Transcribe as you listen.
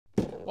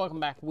welcome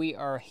back. We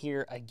are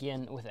here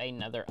again with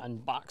another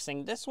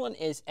unboxing. This one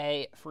is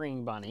a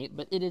freeing bunny,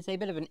 but it is a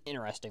bit of an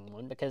interesting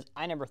one because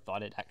I never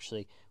thought it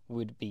actually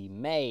would be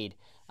made.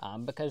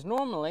 Because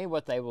normally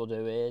what they will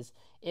do is,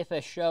 if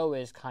a show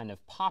is kind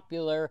of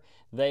popular,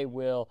 they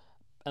will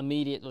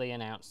immediately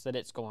announce that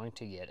it's going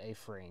to get a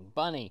freeing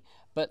bunny.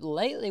 But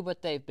lately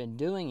what they've been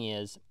doing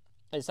is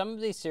some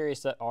of these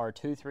series that are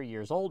 2-3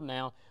 years old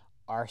now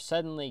are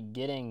suddenly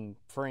getting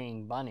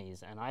freeing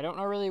bunnies, and I don't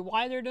know really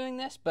why they're doing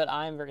this, but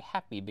I'm very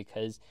happy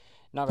because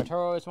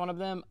Nagatoro is one of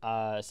them.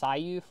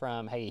 Sayu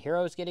from Hey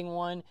Hero is getting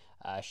one.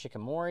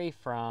 Shikamori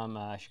from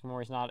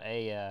Shikamori's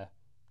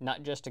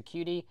not just a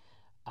cutie.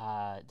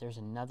 There's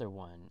another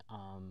one.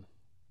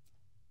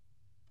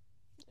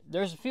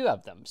 There's a few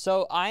of them,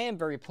 so I am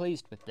very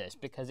pleased with this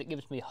because it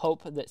gives me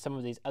hope that some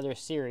of these other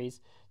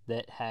series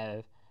that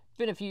have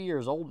been a few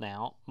years old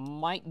now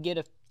might get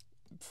a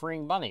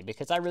freeing bunny,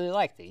 because I really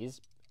like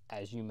these,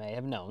 as you may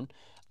have known.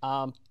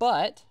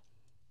 But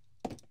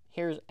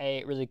here's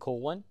a really cool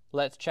one.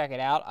 Let's check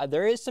it out.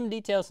 There is some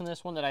details in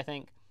this one that I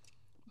think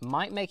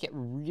might make it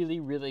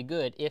really, really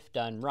good if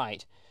done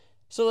right.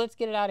 So let's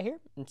get it out of here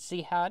and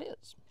see how it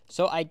is.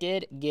 So I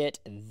did get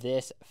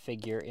this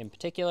figure in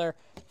particular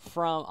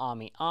from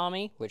Ami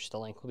Ami, which the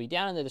link will be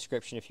down in the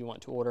description if you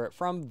want to order it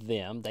from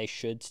them. They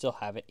should still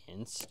have it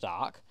in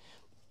stock.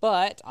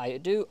 But I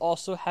do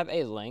also have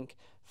a link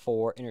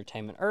for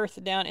Entertainment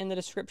Earth down in the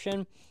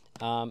description.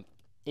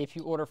 If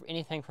you order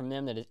anything from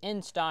them that is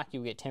in stock,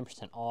 you get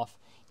 10% off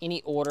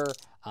any order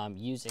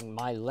using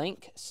my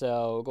link.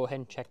 So go ahead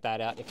and check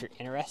that out if you're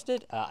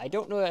interested. I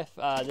don't know if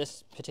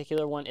this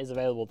particular one is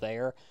available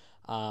there.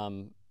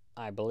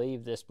 I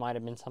believe this might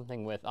have been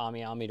something with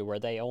Ami Ami to where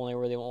they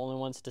were the only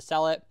ones to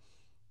sell it.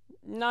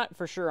 Not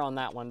for sure on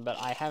that one, but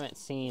I haven't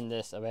seen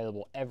this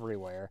available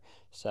everywhere.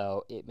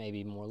 So it may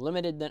be more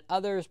limited than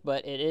others,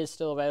 but it is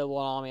still available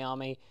on Ami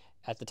Ami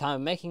at the time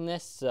of making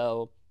this,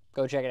 so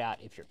go check it out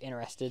if you're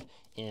interested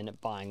in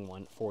buying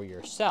one for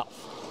yourself.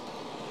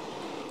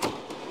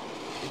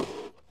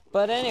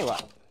 But anyway,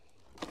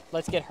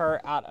 let's get her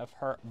out of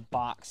her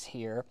box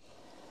here.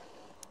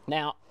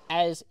 Now,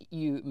 as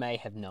you may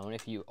have known,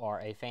 if you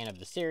are a fan of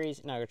the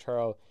series,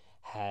 Nagatoro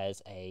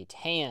has a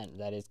tan.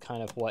 That is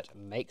kind of what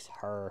makes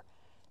her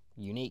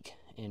unique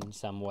in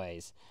some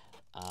ways.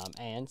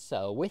 And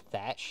so with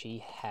that,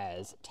 she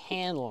has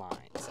tan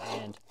lines,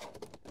 and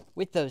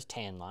with those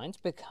tan lines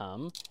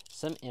become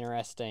some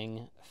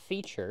interesting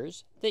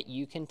features that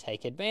you can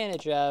take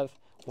advantage of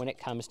when it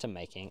comes to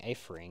making a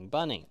freeing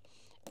bunny.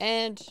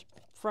 And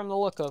from the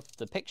look of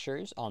the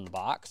pictures on the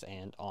box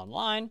and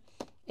online,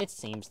 it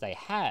seems they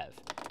have.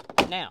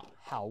 Now,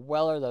 how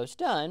well are those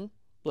done?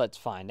 Let's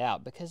find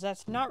out, because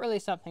that's not really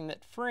something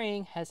that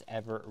freeing has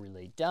ever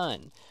really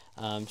done.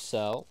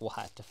 So we'll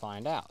have to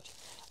find out.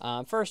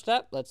 First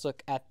up, let's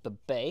look at the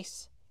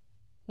base.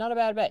 Not a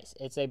bad base.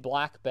 It's a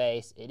black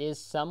base. It is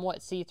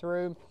somewhat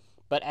see-through,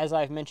 but as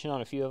I've mentioned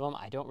on a few of them,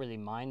 I don't really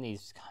mind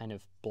these kind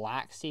of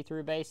black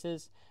see-through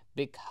bases,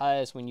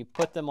 because when you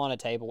put them on a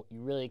table,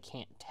 you really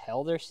can't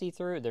tell they're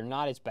see-through. They're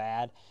not as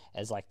bad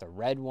as like the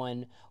red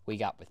one we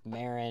got with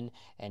Marin,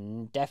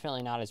 and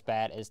definitely not as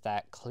bad as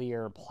that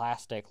clear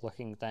plastic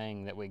looking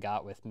thing that we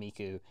got with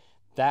Miku.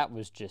 That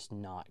was just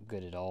not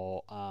good at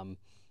all.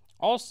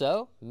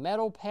 Also,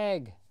 metal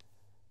peg.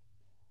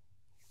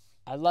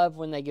 I love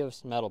when they give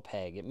us metal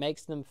peg. It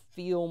makes them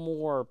feel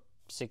more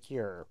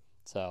secure.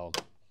 So,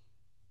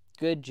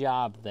 good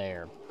job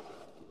there.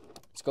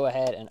 Let's go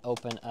ahead and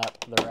open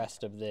up the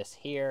rest of this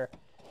here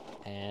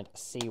and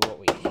see what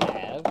we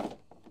have.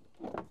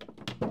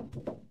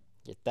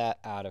 Get that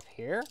out of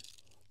here.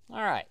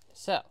 All right,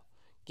 so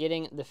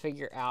getting the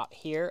figure out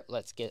here,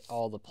 let's get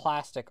all the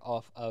plastic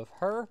off of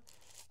her.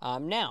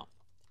 Now,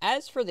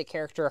 as for the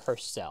character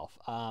herself,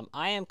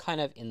 I am kind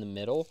of in the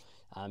middle.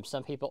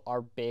 Some people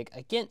are big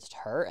against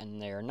her,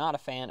 and they're not a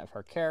fan of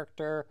her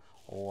character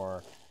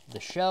or the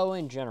show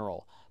in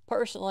general.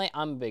 Personally,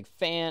 I'm a big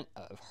fan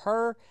of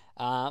her.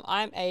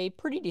 I'm a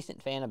pretty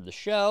decent fan of the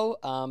show,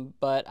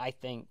 but I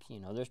think,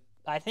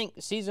 I think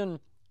season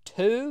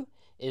 2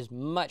 is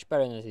much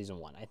better than season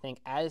 1. I think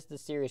as the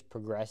series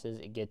progresses,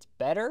 it gets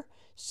better.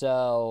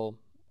 So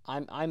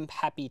I'm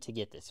happy to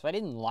get this. If I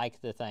didn't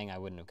like the thing, I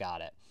wouldn't have got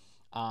it.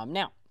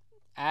 Now,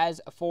 as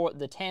for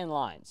the tan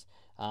lines,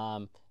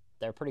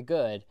 they're pretty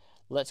good.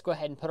 Let's go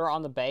ahead and put her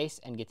on the base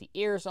and get the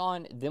ears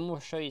on. Then we'll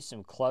show you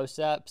some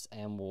close-ups,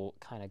 and we'll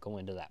kind of go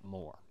into that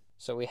more.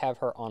 So we have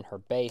her on her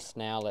base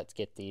now. Let's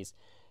get these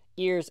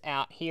ears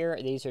out here.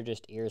 These are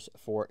just ears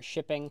for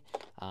shipping,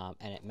 and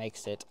it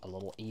makes it a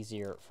little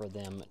easier for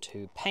them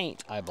to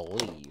paint, I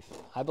believe.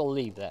 I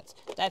believe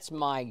that's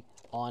my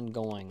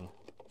ongoing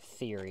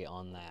theory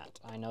on that.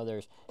 I know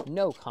there's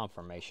no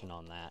confirmation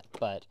on that,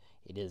 but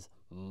it is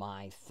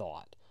my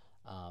thought.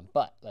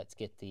 But let's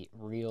get the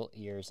real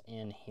ears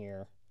in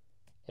here.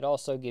 It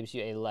also gives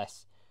you a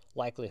less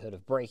likelihood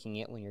of breaking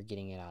it when you're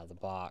getting it out of the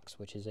box,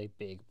 which is a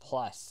big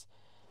plus.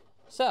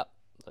 So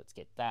let's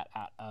get that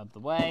out of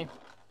the way.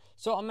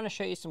 So I'm going to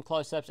show you some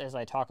close-ups as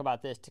I talk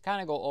about this to kind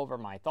of go over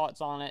my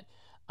thoughts on it.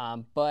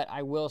 But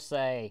I will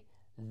say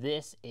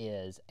this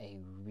is a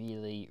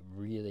really,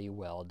 really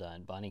well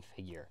done bunny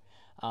figure.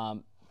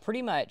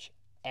 Pretty much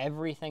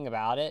everything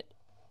about it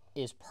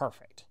is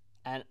perfect.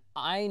 And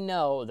I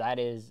know that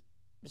is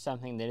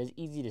something that is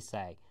easy to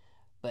say,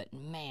 but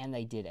man,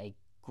 they did a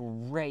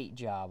great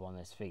job on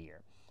this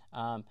figure.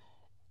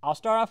 I'll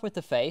start off with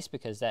the face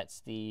because that's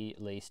the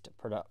least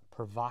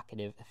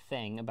provocative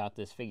thing about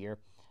this figure.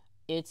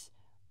 It's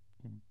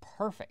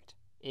perfect.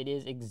 It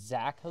is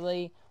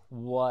exactly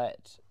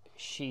what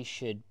she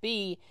should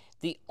be.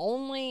 The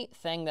only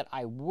thing that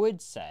I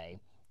would say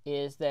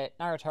is that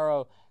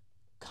Nagatoro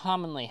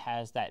commonly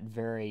has that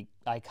very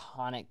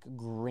iconic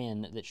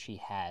grin that she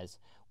has,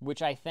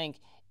 which I think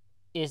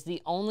is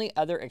the only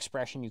other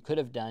expression you could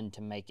have done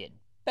to make it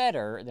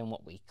better than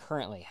what we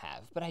currently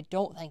have. But I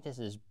don't think this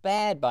is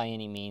bad by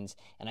any means,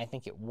 and I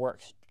think it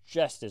works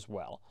just as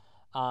well.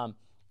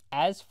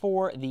 As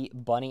for the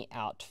bunny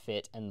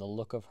outfit and the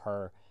look of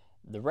her,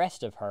 the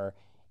rest of her,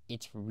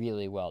 it's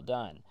really well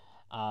done.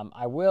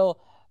 I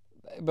will,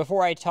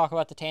 before I talk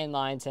about the tan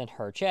lines and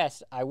her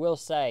chest, I will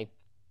say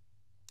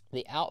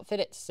the outfit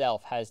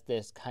itself has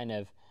this kind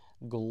of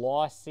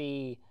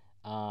glossy,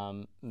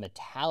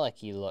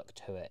 metallic-y look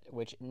to it,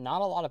 which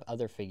not a lot of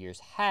other figures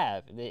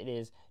have. It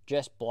is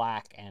just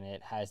black and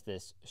it has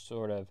this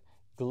sort of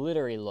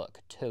glittery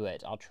look to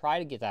it. I'll try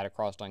to get that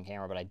across on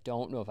camera, but I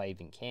don't know if I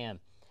even can.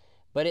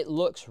 But it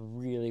looks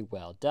really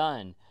well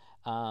done.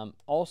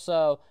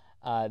 Also,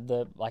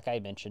 like I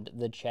mentioned,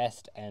 the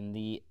chest and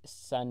the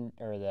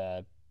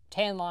the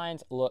tan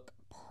lines look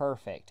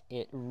perfect.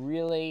 It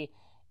really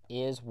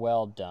is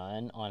well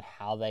done on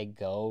how they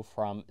go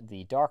from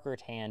the darker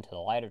tan to the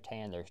lighter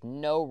tan. There's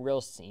no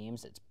real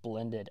seams. It's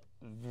blended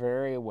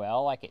very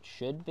well like it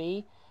should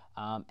be,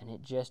 and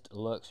it just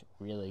looks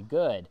really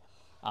good.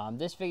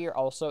 This figure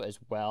also as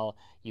well,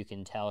 you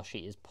can tell she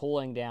is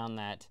pulling down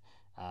that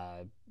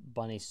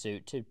bunny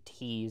suit to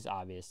tease,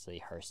 obviously,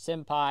 her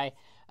senpai,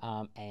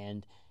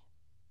 and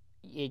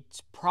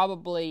it's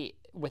probably,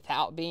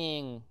 without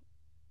being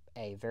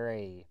a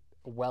very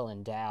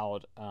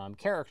well-endowed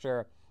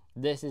character,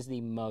 this is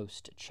the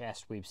most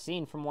chest we've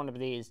seen from one of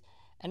these,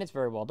 and it's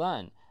very well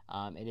done.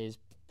 It is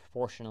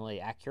proportionally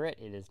accurate.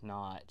 It is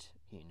not,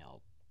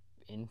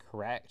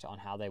 incorrect on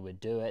how they would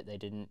do it. They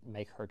didn't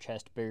make her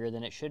chest bigger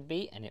than it should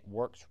be, and it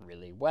works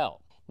really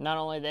well. Not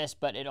only this,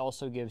 but it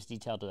also gives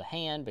detail to the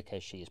hand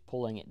because she is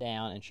pulling it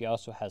down, and she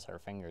also has her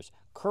fingers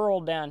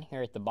curled down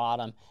here at the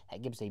bottom.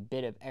 That gives a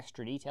bit of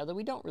extra detail that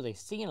we don't really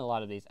see in a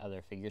lot of these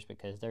other figures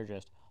because they're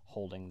just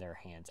holding their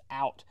hands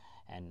out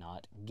and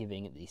not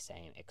giving the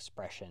same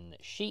expression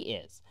that she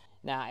is.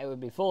 Now, it would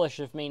be foolish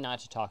of me not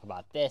to talk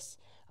about this.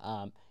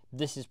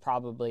 This is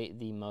probably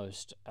the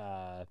most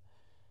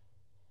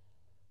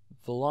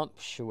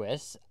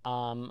voluptuous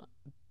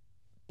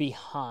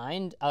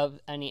behind of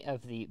any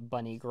of the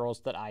bunny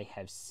girls that I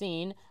have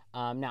seen.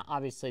 Now,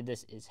 obviously,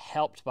 this is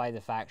helped by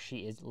the fact she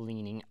is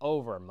leaning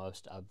over.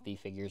 Most of the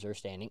figures are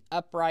standing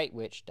upright,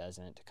 which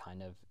doesn't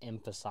kind of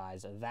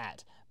emphasize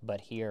that.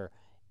 But here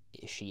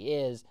she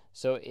is,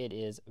 so it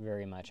is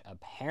very much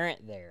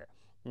apparent there.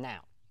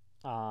 Now,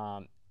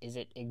 is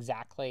it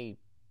exactly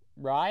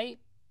right?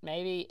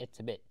 Maybe it's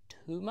a bit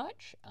too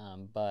much,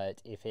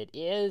 but if it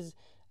is,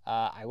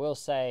 I will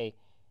say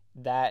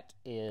that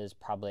is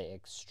probably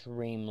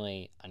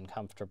extremely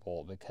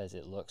uncomfortable because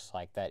it looks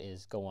like that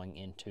is going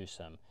into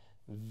some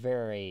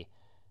very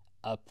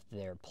up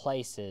there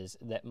places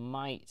that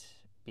might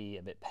be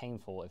a bit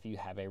painful if you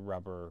have a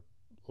rubber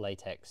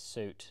latex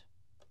suit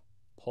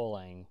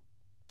pulling.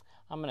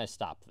 I'm going to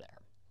stop there.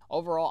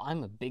 Overall,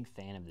 I'm a big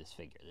fan of this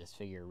figure. This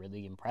figure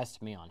really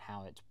impressed me on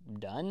how it's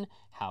done,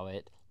 how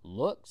it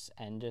looks,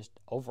 and just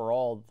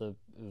overall the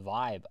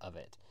vibe of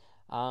it.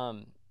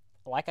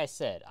 Like I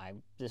said,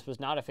 this was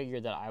not a figure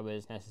that I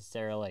was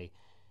necessarily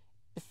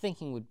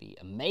thinking would be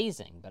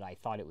amazing, but I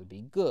thought it would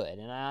be good.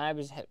 And I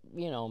was,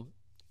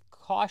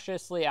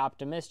 cautiously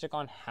optimistic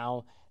on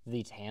how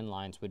the tan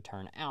lines would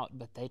turn out,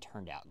 but they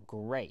turned out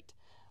great.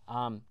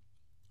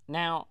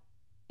 Now,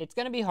 it's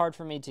going to be hard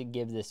for me to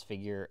give this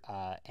figure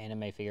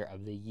anime figure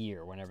of the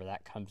year whenever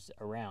that comes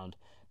around,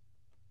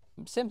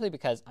 simply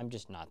because I'm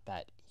just not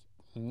that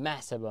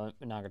massive a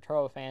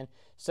Nagatoro fan.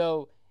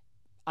 So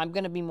I'm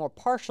going to be more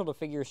partial to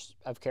figures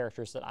of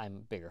characters that I'm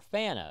a bigger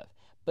fan of.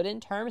 But in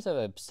terms of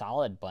a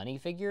solid bunny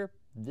figure,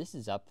 this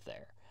is up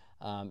there.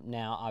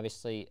 Now,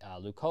 obviously,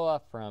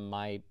 Lukoa from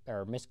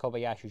Miss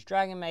Kobayashi's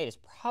Dragon Maid is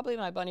probably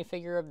my bunny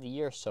figure of the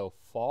year so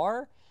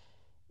far.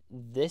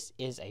 This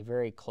is a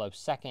very close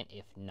second,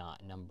 if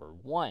not number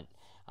one.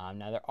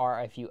 Now, there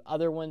are a few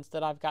other ones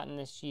that I've gotten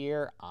this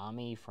year.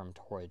 Ami from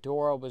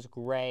Toradora was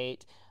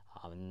great,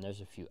 and there's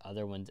a few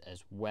other ones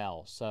as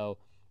well. So,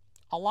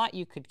 a lot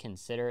you could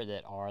consider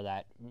that are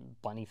that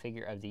bunny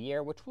figure of the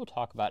year, which we'll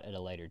talk about at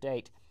a later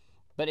date.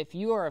 But if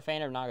you are a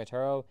fan of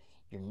Nagatoro,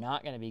 you're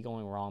not going to be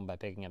going wrong by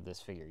picking up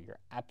this figure. You're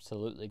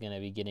absolutely going to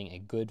be getting a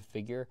good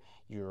figure.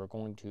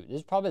 This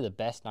is probably the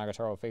best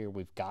Nagatoro figure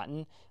we've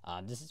gotten.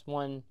 This is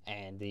one,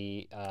 and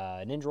the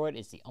Nindroid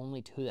is the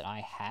only two that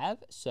I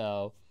have.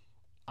 So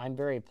I'm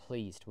very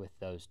pleased with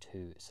those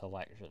two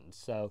selections.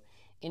 So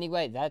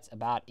anyway, that's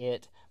about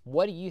it.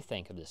 What do you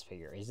think of this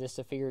figure? Is this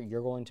a figure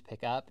you're going to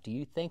pick up? Do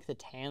you think the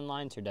tan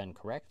lines are done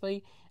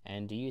correctly?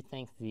 And do you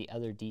think the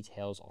other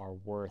details are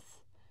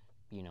worth,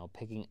 you know,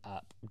 picking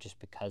up just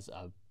because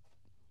of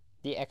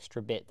the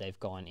extra bit they've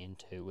gone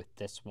into with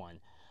this one?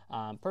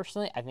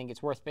 Personally, I think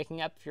it's worth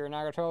picking up if you're a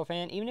Nagatoro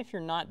fan. Even if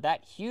you're not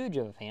that huge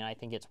of a fan, I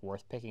think it's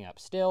worth picking up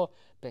still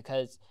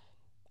because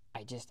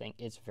I just think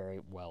it's very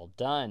well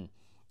done.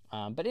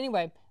 But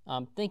anyway,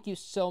 thank you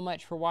so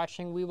much for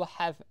watching. We will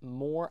have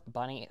more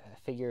bunny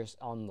figures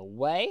on the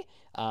way.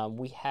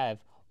 We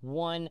have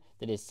one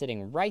that is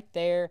sitting right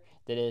there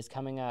that is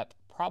coming up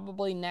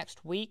probably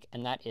next week,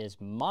 and that is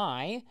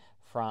Mai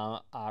from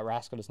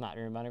Rascal Does Not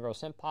Dream Bunny Girl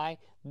Senpai,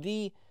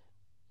 the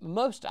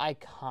most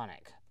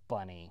iconic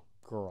bunny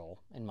girl,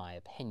 in my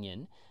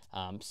opinion.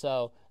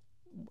 So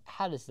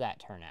how does that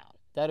turn out?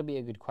 That'll be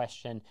a good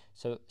question.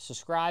 So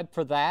subscribe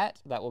for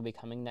that. That will be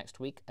coming next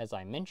week, as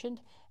I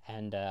mentioned,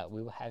 and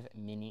we will have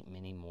many,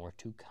 many more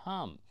to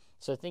come.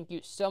 So thank you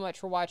so much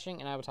for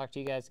watching, and I will talk to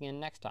you guys again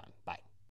next time. Bye.